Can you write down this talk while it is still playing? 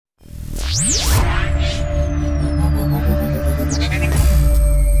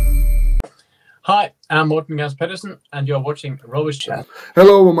Hi, I'm Morten Gans Pedersen, and you're watching Rovers Chat.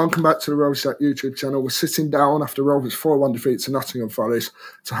 Hello and welcome back to the Rovers Chat YouTube channel. We're sitting down after Rovers' 4-1 defeat to Nottingham Forest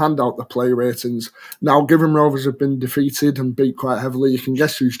to hand out the player ratings. Now, given Rovers have been defeated and beat quite heavily, you can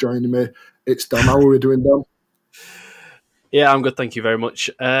guess who's joining me. It's Dom. How are we doing, Dom? Yeah, I'm good, thank you very much.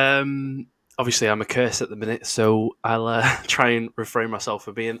 Obviously, I'm a curse at the minute, so I'll try and refrain myself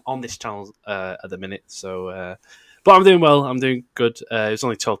from being on this channel at the minute. So, but I'm doing well. I'm doing good. It was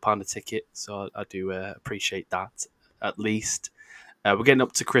only £12 a ticket, so I do appreciate that at least. We're getting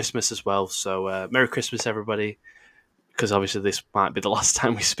up to Christmas as well, so Merry Christmas, everybody, because obviously this might be the last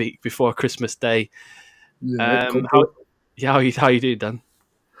time we speak before Christmas Day. Yeah, how you doing, Dan?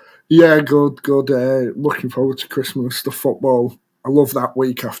 Yeah, good. Looking forward to Christmas, the football. I love that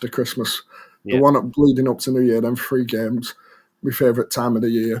week after Christmas. Yeah. The one leading up to New Year, then 3 games. My favourite time of the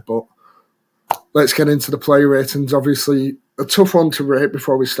year. But let's get into the player ratings. Obviously, a tough one to rate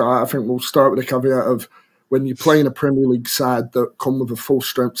before we start. I think we'll start with the caveat of when you're playing a Premier League side that come with a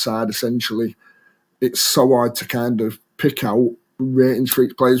full-strength side, essentially, it's so hard to kind of pick out ratings for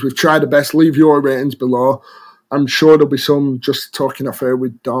each players. We've tried the best. Leave your ratings below. I'm sure there'll be some, just talking off air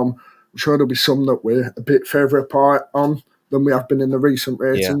with Dom, I'm sure there'll be some that we're a bit further apart on than we have been in the recent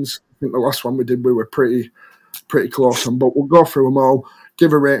ratings. Yeah. I think the last one we did, we were pretty close on, but we'll go through them all,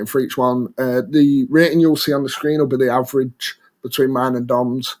 give a rating for each one. The rating you'll see on the screen will be the average between mine and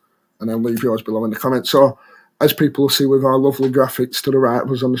Dom's, and then leave yours below in the comments. So, as people will see with our lovely graphics to the right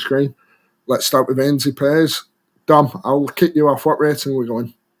of us on the screen, let's start with Ainsley Pairs. Dom, I'll kick you off. What rating are we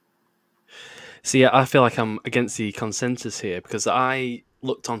going? So yeah, I feel like I'm against the consensus here because I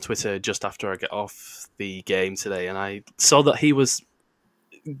looked on Twitter just after I got off the game today and I saw that he was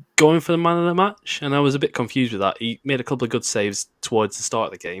going for the man of the match and I was a bit confused with that. He made a couple of good saves towards the start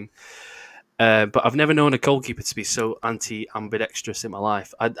of the game. But I've never known a goalkeeper to be so anti-ambidextrous in my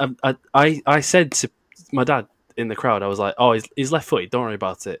life. I said to my dad in the crowd, I was like, oh, he's left-footed, don't worry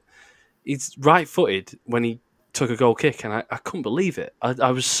about it. He's right-footed when he took a goal kick, and I couldn't believe it.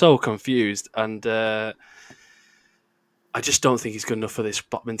 I was so confused, and I just don't think he's good enough for this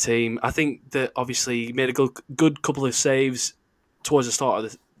Blackburn team. I think that obviously he made a good couple of saves towards the start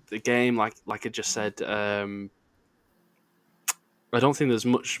of the game, like I just said. I don't think there's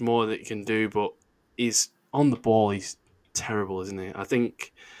much more that he can do, but he's on the ball. He's terrible, isn't he? I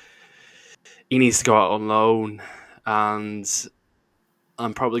think he needs to go out on loan, and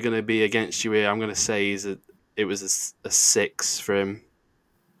I'm probably going to be against you here. I'm going to say it was a 6 for him.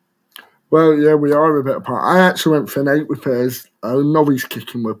 Well, yeah, we are a bit apart. I actually went for an 8 with Pairs. I know his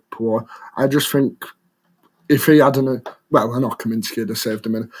kicking were poor. I just think if he hadn't, well, I know Kaminsky would have saved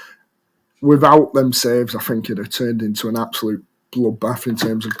him in. Without them saves, I think it'd have turned into an absolute bloodbath in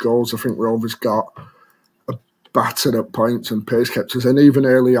terms of goals. I think Rovers got a battered at points and Pairs kept us in. Even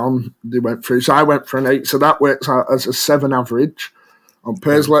early on, they went through. So I went for an 8. So that works out as a 7 average. On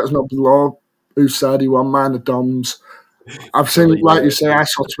Pairs, let us know below whose side he won, mine or Dom's. I've seen, like you say, I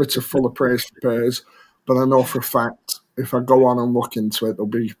saw Twitter full of praise for Pairs, but I know for a fact if I go on and look into it, there'll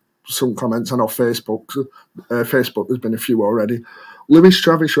be some comments. I know Facebook, there's been a few already. Lewis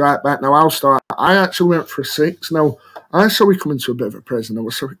Travis right back. Now I'll start. I actually went for a 6. Now I saw he come into a bit of a praise, and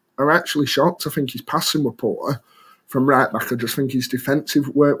I'm actually shocked. I think his passing were poor from right back. I just think his defensive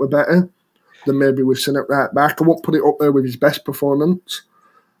work were better than maybe we've seen at right back. I won't put it up there with his best performance.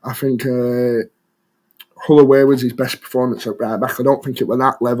 I think Holloway was his best performance at right back. I don't think it was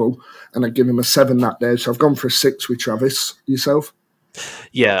that level, and I'd give him a 7 that day. So I've gone for a 6 with Travis. Yourself?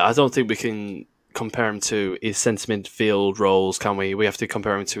 Yeah, I don't think we can compare him to his centre midfield roles, can we? We have to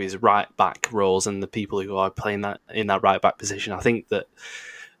compare him to his right back roles and the people who are playing that in that right back position. I think that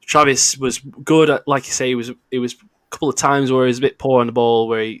Travis was good at, like you say, it was a couple of times where he was a bit poor on the ball,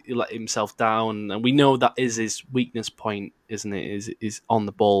 where he let himself down, and we know that is his weakness point, isn't it? Is on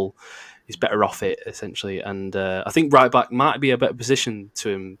the ball. He's better off it, essentially, and I think right back might be a better position to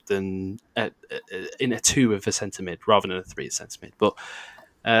him than in a 2 of a centre mid rather than a 3 of centre mid. But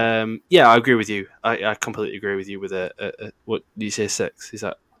yeah, I agree with you. I completely agree with you with a what do you say, 6? Is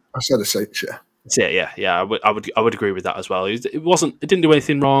that? I said a 6, yeah. Yeah. I would agree with that as well. It didn't do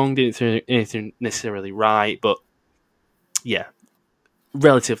anything wrong, didn't do anything necessarily right, but yeah,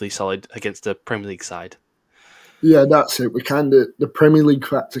 relatively solid against the Premier League side. Yeah, that's it. The Premier League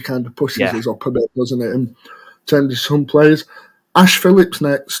factor kind of pushes us up a bit, doesn't it? In terms of some players. Ash Phillips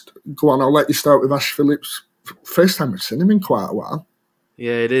next. Go on, I'll let you start with Ash Phillips. First time I've seen him in quite a while.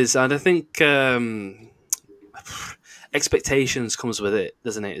 Yeah, it is. And I think expectations comes with it,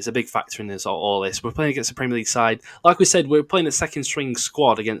 doesn't it? It's a big factor in this all this. We're playing against a Premier League side. Like we said, we're playing a second string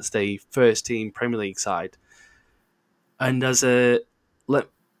squad against a first team Premier League side. And as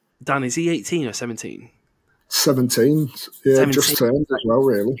Dan, is he 18 or 17? 17. Yeah, 17. Just turned as well,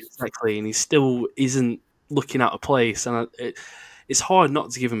 really. Exactly, and he still isn't looking out of place. And it's hard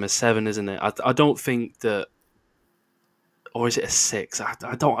not to give him a 7, isn't it? I don't think that... Or is it a 6?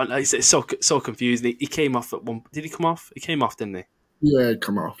 I don't. It's so confusing. He came off at one. Did he come off? He came off, didn't he? Yeah, he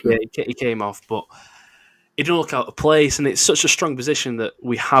came off. Yeah, he came off, but he didn't look out of place. And it's such a strong position that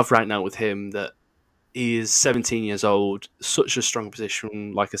we have right now with him. That he is 17 years old. Such a strong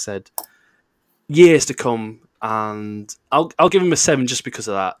position. Like I said, years to come. And I'll give him a 7 just because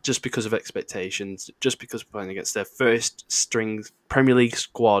of that. Just because of expectations. Just because we're playing against their first string Premier League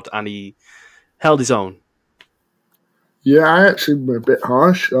squad, and he held his own. Yeah, I actually were a bit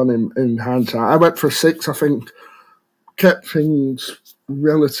harsh on him in hindsight. I went for a 6, I think. Kept things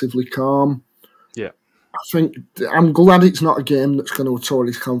relatively calm. Yeah. I think I'm glad it's not a game that's going to tear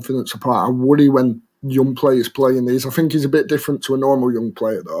his confidence apart. I worry when young players play in these. I think he's a bit different to a normal young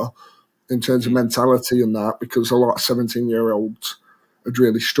player, though, in terms of mentality and that, because a lot of 17-year-olds are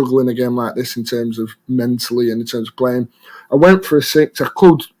really struggling in a game like this in terms of mentally and in terms of playing. I went for a 6. I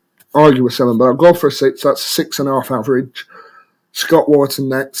could argue with 7, but I'll go for a 6. That's a 6.5 average. Scott Wharton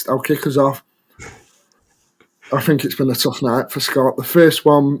next. I'll kick us off. I think it's been a tough night for Scott. The first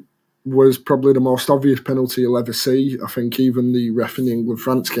one was probably the most obvious penalty you'll ever see. I think even the ref in the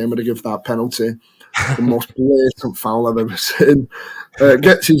England-France game would have given that penalty the most blatant foul I've ever seen.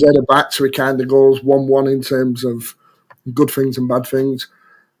 Gets his header back, so he kind of goes 1-1 in terms of good things and bad things.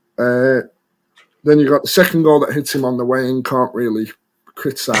 Then you got the second goal that hits him on the way in. Can't really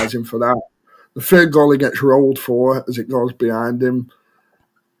criticise him for that. The third goal he gets rolled for as it goes behind him.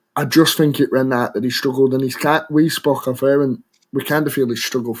 I just think it ran out that he struggled, and we spoke of her, and we kind of feel he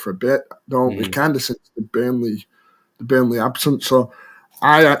struggled for a bit, don't we? Kind of since the Burnley absence. So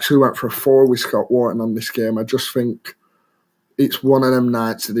I actually went for a 4 with Scott Wharton on this game. I just think it's one of them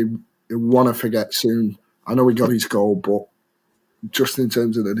nights that he want to forget soon. I know he got his goal, but just in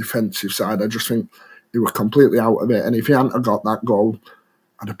terms of the defensive side, I just think he was completely out of it. And if he hadn't have got that goal,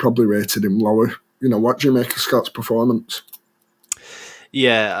 I'd have probably rated him lower. You know, what do you make of Scott's performance?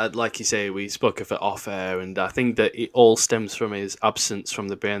 Yeah, like you say, we spoke of it off air, and I think that it all stems from his absence from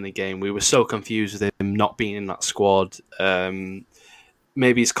the Burnley game. We were so confused with him not being in that squad.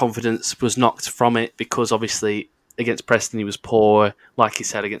 Maybe his confidence was knocked from it because obviously against Preston he was poor. Like he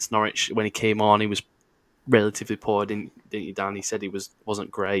said, against Norwich when he came on, he was relatively poor, didn't you, Dan? He said he wasn't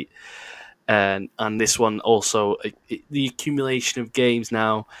great. And this one also, the accumulation of games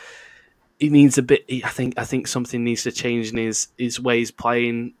now, it needs a bit. I think something needs to change in his ways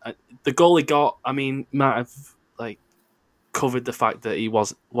playing. The goal he got, I mean, might have covered the fact that he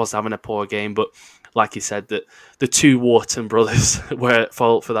was having a poor game, but like you said, that the two Wharton brothers were at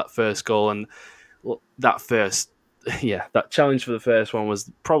fault for that first goal, and that challenge for the first one was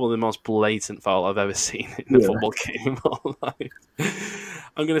probably the most blatant foul I've ever seen in a football game.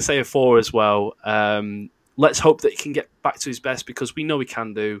 I'm going to say a 4 as well. Let's hope that he can get back to his best, because we know he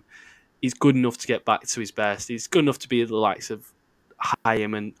can do. He's good enough to get back to his best. He's good enough to be at the likes of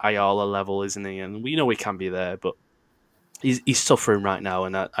Hyam and Ayala level, isn't he? And we know he can be there, but he's suffering right now,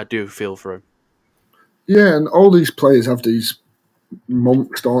 and I do feel for him. Yeah, and all these players have these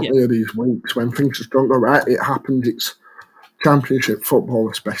months, don't they? These weeks when things just don't go right. It happens. It's Championship football,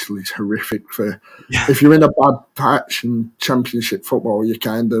 especially, is horrific. If you're in a bad patch in Championship football, you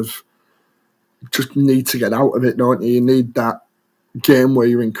kind of just need to get out of it, don't you? You need that game where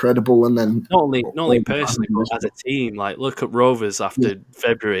you're incredible, and then not only personally, but as a team. Like, look at Rovers after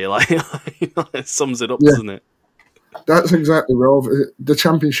February. It sums it up, doesn't it? That's exactly Rovers. The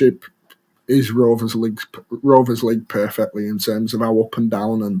Championship is Rovers League perfectly in terms of how up and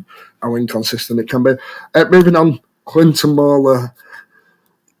down and how inconsistent it can be. Moving on, Clinton Mola.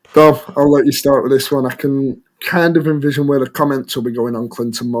 Dov, I'll let you start with this one. I can kind of envision where the comments will be going on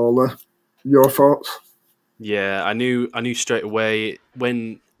Clinton Mola. Your thoughts? Yeah, I knew straight away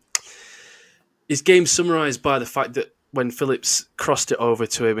when his game summarised by the fact that when Phillips crossed it over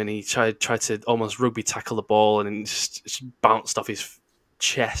to him and he tried to almost rugby tackle the ball, and it just bounced off his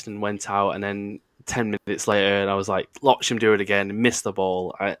chest and went out, and then 10 minutes later, and I was like, watch him do it again and miss the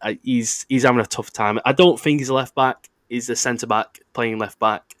ball. He's having a tough time. I don't think he's a left back. He's a centre back playing left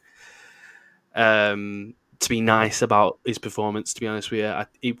back. To be nice about his performance, to be honest with you,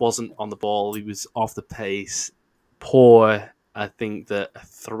 he wasn't on the ball. He was off the pace. Poor. I think that a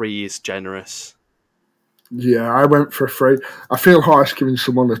 3 is generous. Yeah, I went for a 3. I feel harsh giving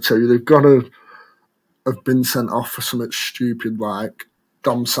someone a 2. They've got to have been sent off for something stupid like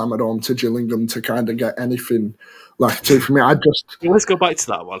Dom Sam at home to Gillingham to kind of get anything like two for me. Let's go back to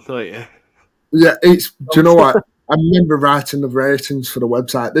that one, don't you? Yeah, do you know what? I remember writing the ratings for the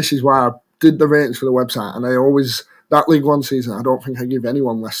website. This is why I did the ratings for the website, and that League One season, I don't think I give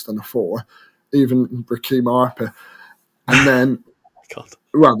anyone less than a 4, even Raheem Harper. And then, God.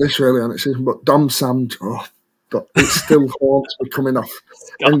 Well, this early on the season, but Dom Sam, it still haunts me coming off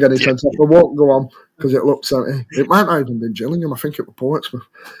and getting sent off. I won't go on because it looks at me. It might not even be Gillingham. I think it was Portsmouth.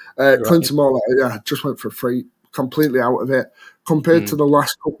 Right. Clinton Moore, just went for free, completely out of it. Compared to the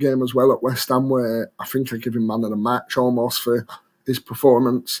last cup game as well at West Ham, where I think I give him man of the match almost for his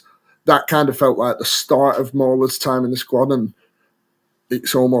performance. That kind of felt like the start of Mauler's time in the squad, and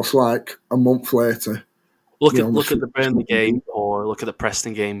it's almost like a month later. Look at the Burnley game poor. Look at the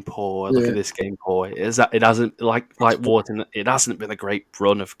Preston game poor. Look at this game poor. It hasn't like Wharton. It hasn't been a great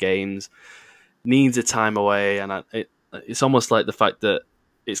run of games. Needs a time away, and it's almost like the fact that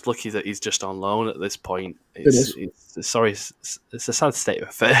it's lucky that he's just on loan at this point. It's a sad state of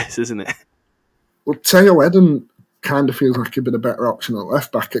affairs, isn't it? Well, Teo Eden kind of feels like he'd been a better option at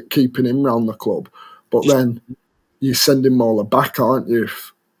left back at keeping him around the club, but then you're sending Mauler back, aren't you?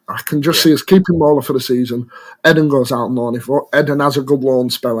 I can just see us keeping Mauler for the season. Eden goes out on loan. If Eden has a good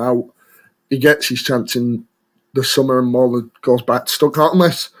loan spell out, he gets his chance in the summer and Mauler goes back to Stuttgart.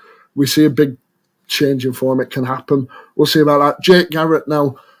 Unless we see a big change in form, it can happen. We'll see about that. Jake Garrett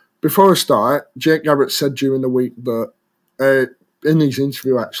now. Before I start, Jake Garrett said during the week that in his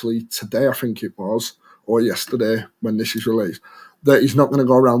interview actually today, I think it was, or yesterday when this is released, that he's not going to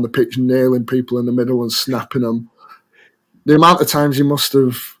go around the pitch nailing people in the middle and snapping them. The amount of times he must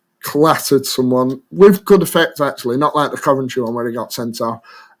have clattered someone with good effect, actually, not like the Coventry one where he got sent off.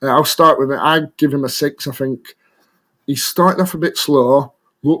 I'll start with it. I'd give him a 6. I think he started off a bit slow,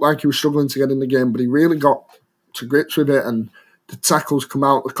 looked like he was struggling to get in the game, but he really got to grips with it, and the tackles come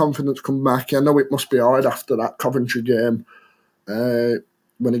out, the confidence come back. I know it must be hard after that Coventry game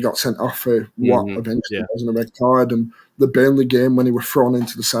when he got sent off for what eventually wasn't a red card, and the Burnley game when he was thrown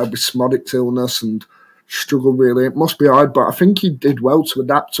into the side with Smodic's illness and struggled really. It must be hard, but I think he did well to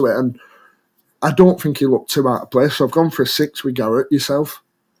adapt to it, and I don't think he looked too out of place. So I've gone for a 6 with Garrett. Yourself?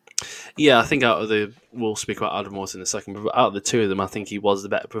 Yeah, I think we'll speak about Adam Morton in a second, but out of the two of them, I think he was the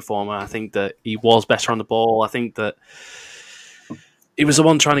better performer. I think that he was better on the ball. I think that he was the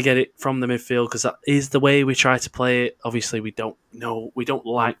one trying to get it from the midfield, because that is the way we try to play it. Obviously, we don't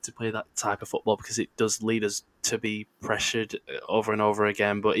like to play that type of football because it does lead us to be pressured over and over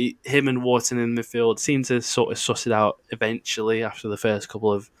again. But him and Wharton in the midfield seemed to sort of suss it out eventually after the first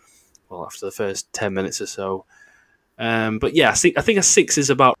 10 minutes or so. But yeah, I think a 6 is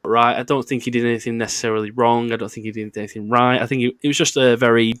about right. I don't think he did anything necessarily wrong. I don't think he did anything right. I think it was just a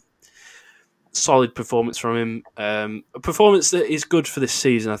very solid performance from him. A performance that is good for this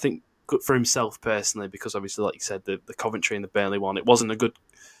season. I think good for himself personally, because obviously, like you said, the Coventry and the Burnley one, it wasn't a good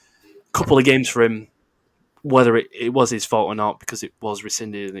couple of games for him, whether it was his fault or not, because it was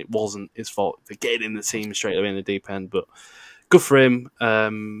rescinded and it wasn't his fault for getting in the team straight away in the deep end. But good for him.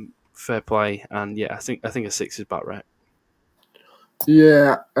 Fair play. And yeah, I think a 6 is about right.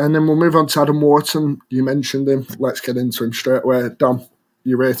 Yeah, and then we'll move on to Adam Wharton. You mentioned him. Let's get into him straight away. Dom,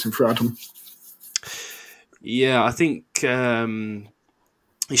 your rating for Adam? Yeah, I think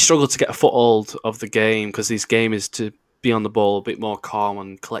he struggled to get a foothold of the game, because his game is to be on the ball a bit more calm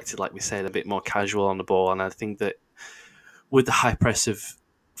and collected, like we said, a bit more casual on the ball. And I think that with the high press of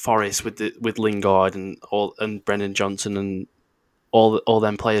Forest, with Lingard and Brendan Johnson and all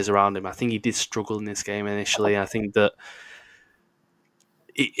them players around him, I think he did struggle in this game initially. I think that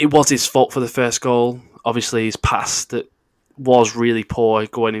it was his fault for the first goal. Obviously, his pass that was really poor,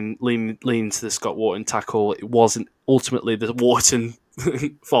 going in, leaning to the Scott Wharton tackle. It wasn't ultimately the Wharton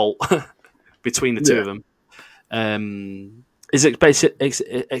fault between the two of them. His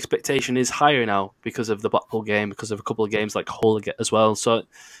expectation is higher now because of the Blackpool game, because of a couple of games like Hull as well. So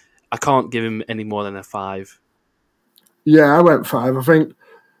I can't give him any more than a 5. Yeah, I went 5. I think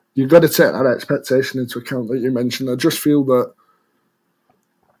you've got to take that expectation into account that you mentioned. I just feel that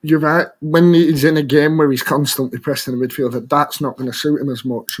you're right. When he's in a game where he's constantly pressing the midfield, that's not going to suit him as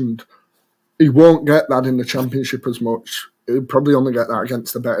much, and he won't get that in the Championship as much. He'll probably only get that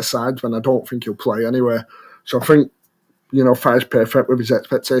against the better sides, when I don't think he'll play anyway. So I think, 5's perfect with his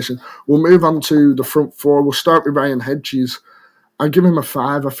expectation. We'll move on to the front four. We'll start with Ryan Hedges. I give him a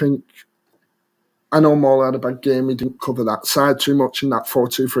 5. I know Mauler had a bad game. He didn't cover that side too much in that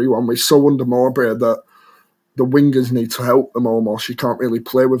 4-2-3-1. We saw under Mowbray that the wingers need to help them almost. You can't really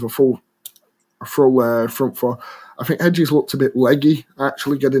play with a full front four. I think Hedges looked a bit leggy,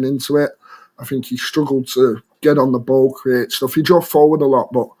 actually, getting into it. I think he struggled to get on the ball, create stuff. He drove forward a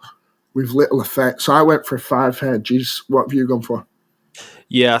lot, but with little effect. So I went for 5 hedges. What have you gone for?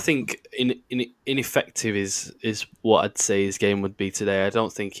 Yeah, I think ineffective is what I'd say his game would be today. I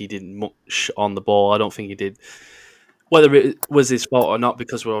don't think he did much on the ball. I don't think he did, whether it was his fault or not,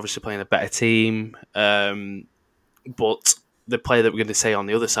 because we're obviously playing a better team. But the player that we're going to say on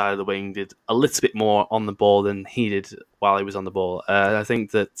the other side of the wing did a little bit more on the ball than he did while he was on the ball. I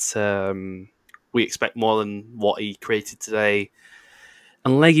think that we expect more than what he created today.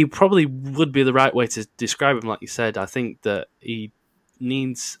 And Leggy probably would be the right way to describe him, like you said. I think that he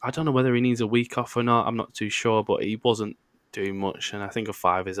needs, I don't know whether he needs a week off or not, I'm not too sure, but he wasn't doing much, and I think a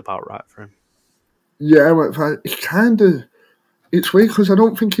 5 is about right for him. Yeah, I went for, he kind of, it's weird because I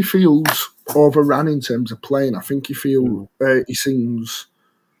don't think he feels overrun in terms of playing. I think he seems,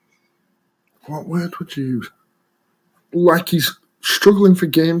 what word would you use? Like he's struggling for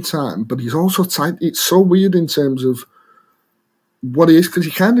game time, but he's also tight. It's so weird in terms of what he is, because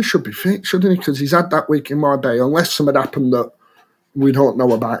he kind of should be fit, shouldn't he? Because he's had that week in Marbella, unless something happened that we don't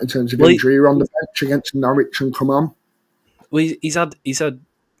know about in terms of injury. You're on the bench against Norwich and come on. Well, he's had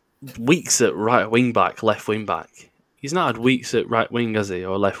weeks at right wing back, left wing back. He's not had weeks at right wing, has he,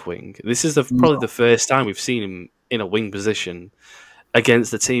 or left wing? This is probably the first time we've seen him in a wing position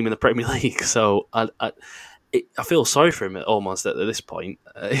against the team in the Premier League. So I feel sorry for him almost at this point.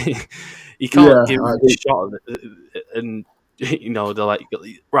 You can't give him a shot of it, and you know they're like,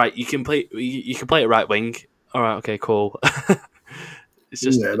 right, you can play at right wing. All right, okay, cool. It's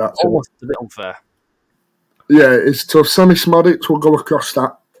just almost a bit unfair. Yeah, it's tough. Sammy Smodic will go across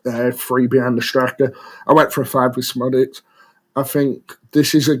that 3 behind the striker. I went for a 5 with Smodic. I think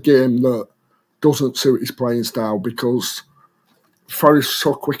this is a game that doesn't suit his playing style because Forrest's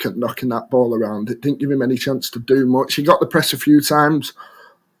so quick at knocking that ball around. It didn't give him any chance to do much. He got the press a few times.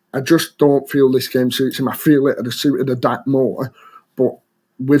 I just don't feel this game suits him. I feel it would have suited a dat more, but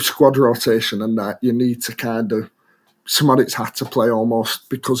with squad rotation and that, you need to kind of, Smodic's had to play almost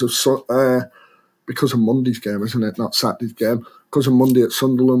because of Monday's game, isn't it? Not Saturday's game. Because of Monday at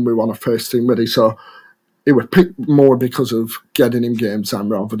Sunderland, we won a first team ready. So it was picked more because of getting him game time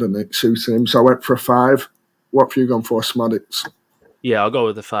rather than it suiting him. So I went for a 5. What have you gone for, Smodic's? Yeah, I'll go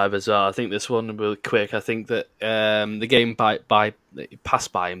with the 5 as well. I think this one will be quick. I think that the game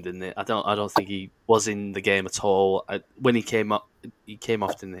passed by him, didn't it? I don't think he was in the game at all. When he came off,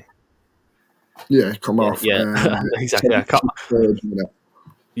 didn't he? Yeah, off. Yeah, exactly.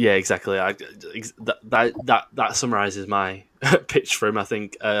 Yeah, exactly. That summarises my pitch for him. I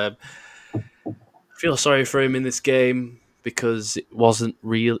think I feel sorry for him in this game because it wasn't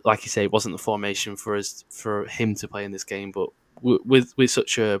real. Like you say, it wasn't the formation for him to play in this game. But with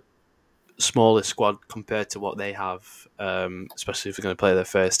such a smaller squad compared to what they have, especially if they're going to play their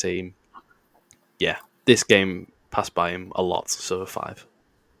first team, yeah, this game passed by him a lot. So a 5.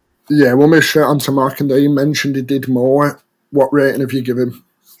 Yeah, we'll move straight on to Markanda. You mentioned he did more. What rating have you given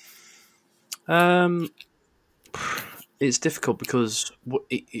him? It's difficult because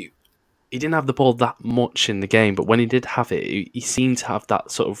he didn't have the ball that much in the game, but when he did have it, he seemed to have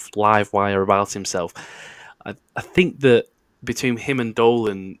that sort of live wire about himself. I think that between him and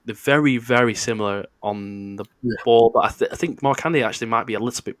Dolan, they're very, very similar on the ball, but I think Markanda actually might be a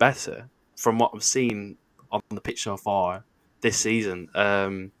little bit better from what I've seen on the pitch so far this season.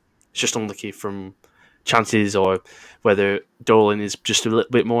 It's just unlucky from chances or whether Dolan is just a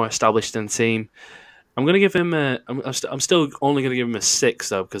little bit more established in the team. I'm going to give him I'm still only going to give him a 6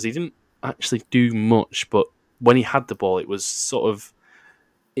 though, because he didn't actually do much, but when he had the ball, it was sort of,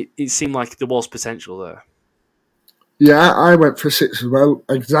 it seemed like there was potential there. Yeah, I went for 6 as well.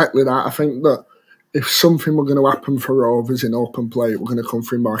 Exactly that. I think that if something were going to happen for Rovers in open play, it were going to come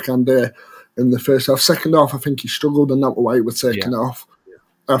from Markanda in the first half. Second half, I think he struggled, and that was why he was taken off.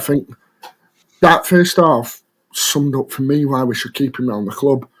 I think that first half summed up for me why we should keep him around the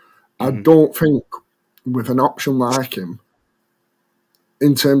club. I don't think with an option like him,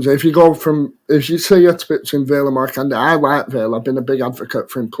 in terms of if you say you had to pick between Vale and Markanda, I like Vale. I've been a big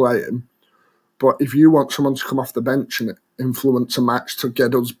advocate for him playing. But if you want someone to come off the bench and influence a match to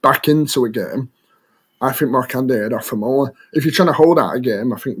get us back into a game, I think Markanda would offer more. If you're trying to hold out a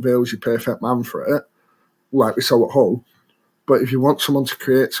game, I think Vale's your perfect man for it, like we saw at Hull. But if you want someone to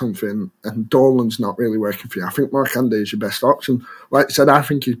create something and Dolan's not really working for you, I think Markanda is your best option. Like I said, I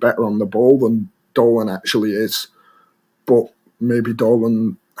think he's better on the ball than Dolan actually is. But maybe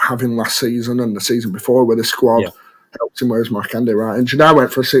Dolan having last season and the season before with the squad helped him, whereas Markanda, right? And Jedi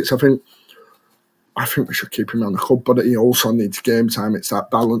went for a 6. I think we should keep him on the club, but he also needs game time. It's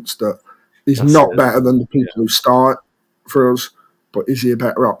that balance that he's not better than the people who start for us. but is he a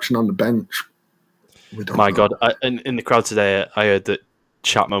better option on the bench? We don't know. God, in the crowd today, I heard that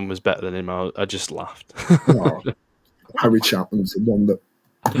Chapman was better than him. I just laughed. No, Harry Chapman's the one that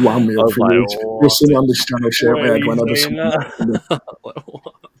wound me up for like, years. You'll see on this channel shake my head whenever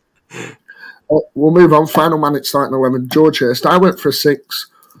we'll move on. Final man at starting 11. George Hurst. I went for a 6.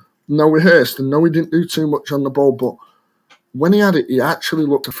 No, with Hurst, and no, he didn't do too much on the ball, but when he had it, he actually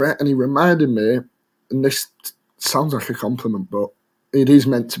looked a threat, and he reminded me, and this sounds like a compliment, but it is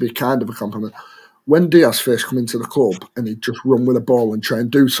meant to be kind of a compliment. When Diaz first come into the club and he'd just run with the ball and try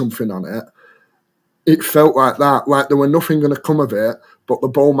and do something on it, it felt like that, like there were nothing going to come of it, but the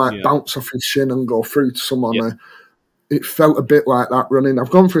ball might bounce off his shin and go through to someone. It felt a bit like that running. I've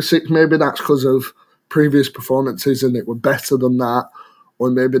gone for a 6. Maybe that's because of previous performances and it were better than that,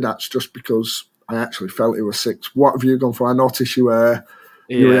 or maybe that's just because I actually felt it was 6. What have you gone for? I noticed you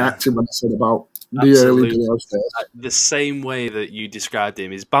reacted when I said about the early Diaz days. The same way that you described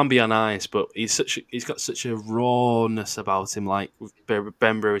him is Bambi on ice, but he's got such a rawness about him, like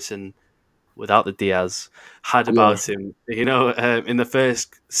Ben Brereton without the Diaz had about him. You know, in the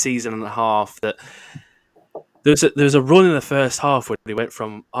first season and a half, that there was a run in the first half where he went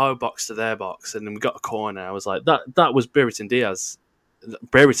from our box to their box, and then we got a corner. I was like, that was Brereton Diaz.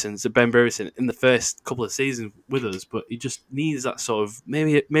 Ben Brereton in the first couple of seasons with us, but he just needs that sort of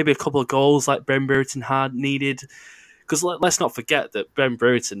maybe a couple of goals like Ben Brereton had needed. Because let's not forget that Ben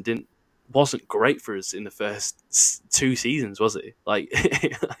Brereton wasn't great for us in the first 2 seasons, was he? Like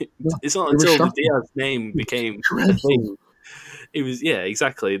it's not until the Diaz name became a thing. It was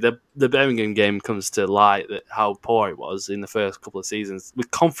exactly. The Birmingham game comes to light that how poor it was in the first couple of seasons with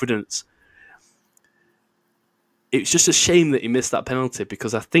confidence. It's just a shame that he missed that penalty,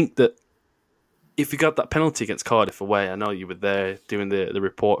 because I think that if he got that penalty against Cardiff away, I know you were there doing the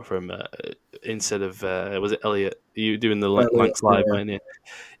report from instead of was it Elliot? You doing the Lancs live, weren't you?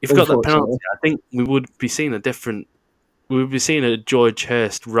 If he got that penalty, I think we would be seeing a different. We would be seeing a George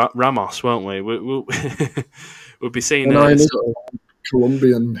Hurst Ramos, won't we? We'd be seeing a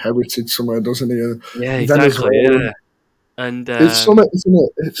Colombian heritage somewhere, doesn't he? Yeah, exactly. Yeah. And it's something, isn't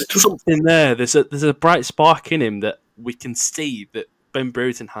it? It's just something there. There's a bright spark in him that we can see that Ben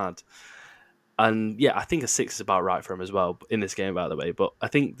Brereton had. And yeah, I think a 6 is about right for him as well in this game, by the way. But I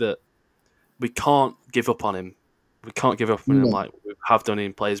think that we can't give up on him. We can't give up on him like we have done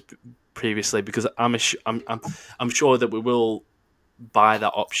in players previously, because I'm sure that we will buy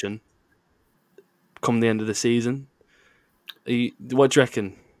that option come the end of the season. What do you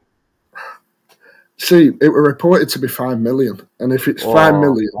reckon? See, it were reported to be 5 million, and if it's 5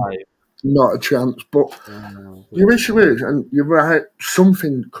 million, not a chance. But your issue is, and you're right,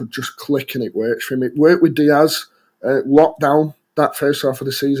 something could just click and it works for him. It worked with Diaz. Lockdown, that first half of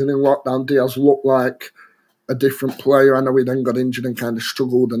the season in lockdown, Diaz looked like a different player. I know he then got injured and kind of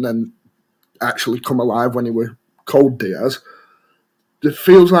struggled, and then actually come alive when he were cold Diaz. It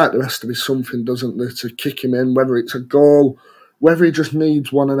feels like there has to be something, doesn't there, to kick him in, whether it's a goal, whether he just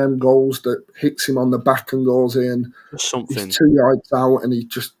needs one of them goals that hits him on the back and goes in. Something. He's 2 yards out and he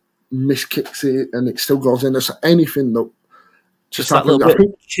just miskicks it and it still goes in. There's anything that just that little bit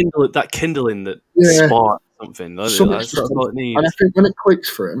that kindling that sparks something. That's what it needs. And I think when it clicks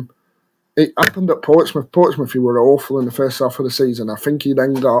for him, it happened at Portsmouth. Portsmouth, he were awful in the first half of the season. I think he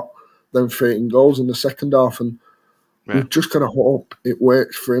then got them 13 goals in the second half, and we've just got to hope it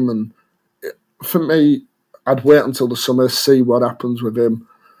works for him. And for me, I'd wait until the summer, see what happens with him.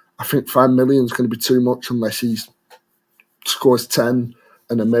 I think 5 million is going to be too much unless he scores 10,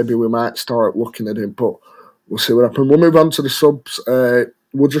 and then maybe we might start looking at him. But we'll see what happens. We'll move on to the subs.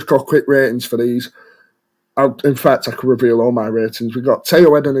 We'll just go quick ratings for these. In fact, I could reveal all my ratings. We got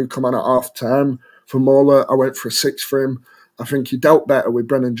Teo Eden, who come on at half time. For Mola, I went for a 6 for him. I think he dealt better with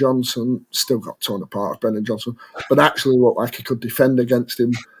Brennan Johnson. Still got torn apart with Brennan Johnson, but actually looked like he could defend against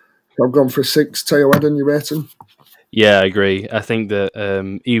him. So I've gone for a 6. Teo Eden, you rating? Yeah, I agree. I think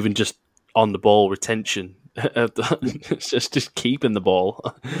that even just on the ball retention, just keeping the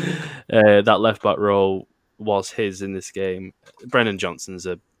ball, that left back role was his in this game. Brennan Johnson's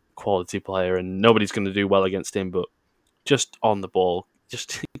a quality player, and nobody's going to do well against him. But just on the ball,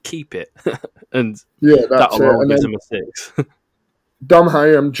 just keep it, and that alone gives him a 6. Dom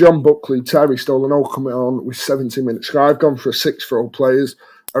Hyam, John Buckley, Terry Stolen all coming on with 17 minutes. So I've gone for a 6 for all players.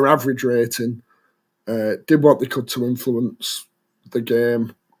 Our average rating did what they could to influence the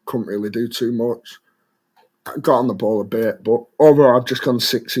game. Couldn't really do too much. I got on the ball a bit, but overall I've just gone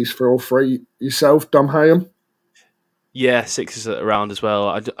 6s for all 3. Yourself, Dom Hyam? Yeah, 6s around as well.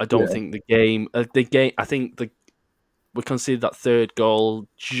 I don't think the game. I think we conceded that third goal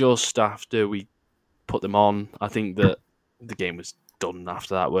just after we put them on. I think that the game was done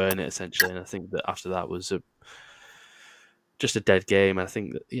after that, weren't it? Essentially, and I think that after that was just a dead game. I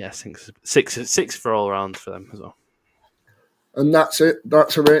think that six for all round for them as well. And that's it.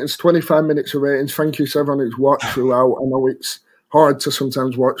 That's the ratings. 25 minutes of ratings. Thank you to everyone who's watched throughout. I know it's hard to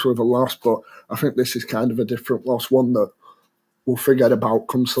sometimes watch with a loss, but I think this is kind of a different loss, one that we'll forget about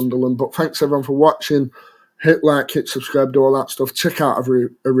come Sunderland. But thanks everyone for watching. Hit like, hit subscribe, do all that stuff. Check out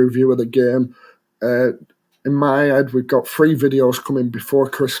a review of the game. In my head, we've got 3 videos coming before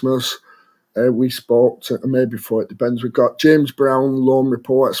Christmas. We spoke to, maybe before, it depends. We've got James Brown, loan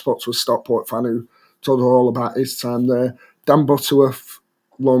report, spoke to a Stockport fan who told us all about his time there. Dan Butterworth,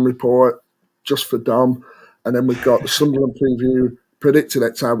 loan report, just for Dom. And then we've got the Sunderland preview, predicted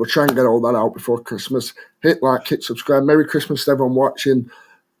at time. We'll try and get all that out before Christmas. Hit like, hit subscribe. Merry Christmas to everyone watching.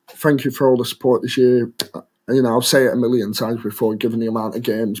 Thank you for all the support this year. You know, I'll say it a million times before, given the amount of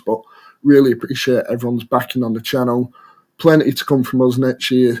games, but really appreciate everyone's backing on the channel. Plenty to come from us next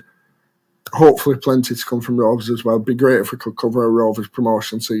year. Hopefully plenty to come from Rovers as well. It'd be great if we could cover a Rovers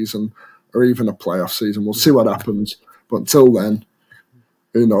promotion season or even a playoff season. We'll see what happens. But until then,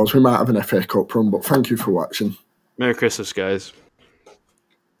 who knows? We might have an FA Cup run, but thank you for watching. Merry Christmas, guys.